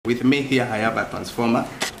With me here I have a transformer.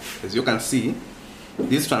 As you can see,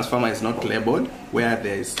 this transformer is not labeled where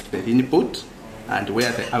there is the input and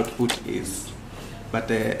where the output is. But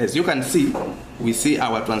as you can see, we see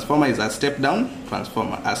our transformer is a step-down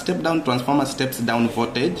transformer. A step-down transformer steps down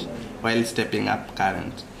voltage while stepping up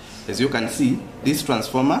current. As you can see, this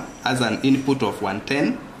transformer has an input of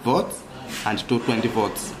 110 volts and 220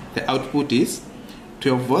 volts. The output is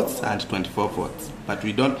 12 volts and 24 volts. But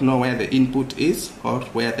we don't know where the input is or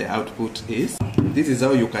where the output is. This is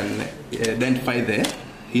how you can identify the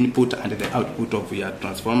input and the output of your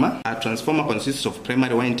transformer. A transformer consists of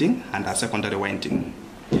primary winding and a secondary winding.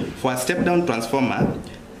 For a step-down transformer,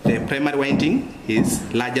 the primary winding is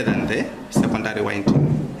larger than the secondary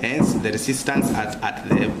winding. Hence, the resistance at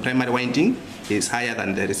the primary winding is higher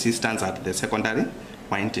than the resistance at the secondary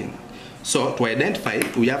winding. So, to identify,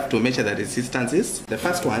 we have to measure the resistances. The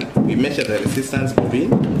first one, we measure the resistance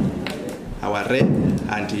between our red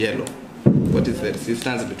and yellow. What is the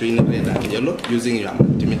resistance between red and yellow using your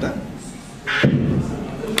multimeter?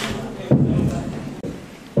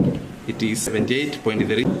 It is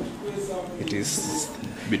 78.3. It is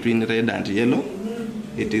between red and yellow.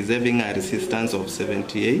 It is having a resistance of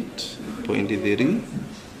 78.3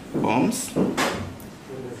 ohms.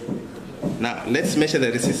 Now, let's measure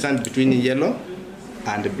the resistance between yellow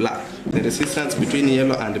and black. The resistance between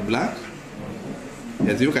yellow and black,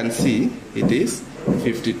 as you can see, it is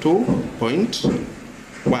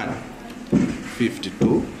 52.1.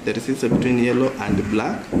 52. The resistance between yellow and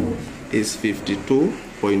black is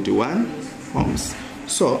 52.1 ohms.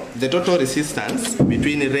 So, the total resistance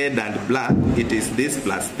between red and black, it is this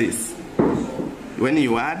plus this. When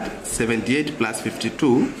you add 78 plus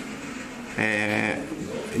 52,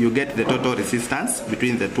 you get the total resistance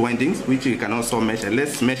between the two windings, which we can also measure.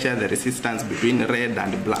 Let's measure the resistance between red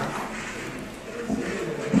and black.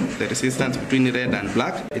 The resistance between red and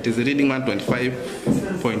black, it is reading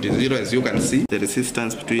 125.0, as you can see. The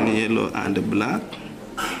resistance between yellow and black,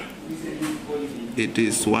 it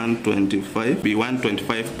is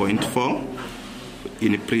 125.4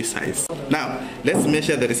 in precise. Now, let's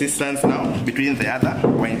measure the resistance now between the other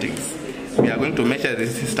windings. We are going to measure the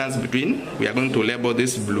resistance between, we are going to label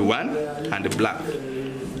this blue one and black.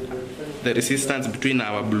 The resistance between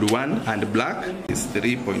our blue one and black is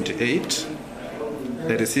 3.8.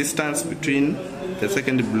 The resistance between the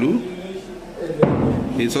second blue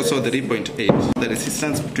is also 3.8. The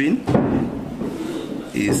resistance between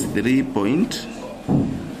is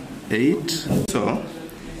 3.8. So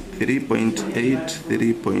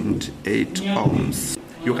 3.8 ohms.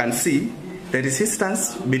 You can see the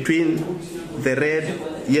resistance between the red,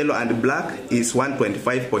 yellow and black is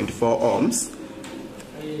 125.4 ohms.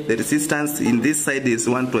 The resistance in this side is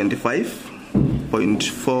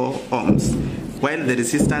 125.4 ohms. While the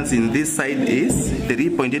resistance in this side is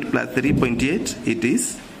 3.8 plus 3.8, it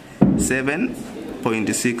is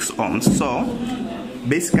 7.6 ohms. So,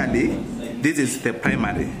 basically, this is the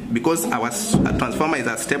primary. Because our transformer is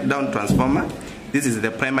a step-down transformer, this is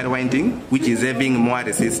the primary winding, which is having more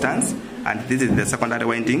resistance, and this is the secondary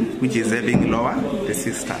winding, which is having lower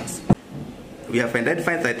resistance. We have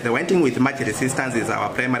identified that the winding with much resistance is our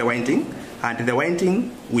primary winding, and the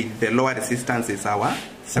winding with the lower resistance is our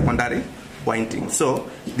secondary winding. So,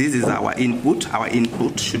 this is our input. Our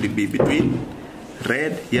input should be between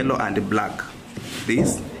red, yellow, and black.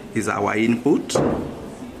 This is our input.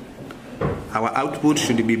 Our output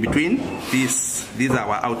should be between these. These are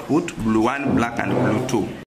our output, blue 1, black, and blue 2.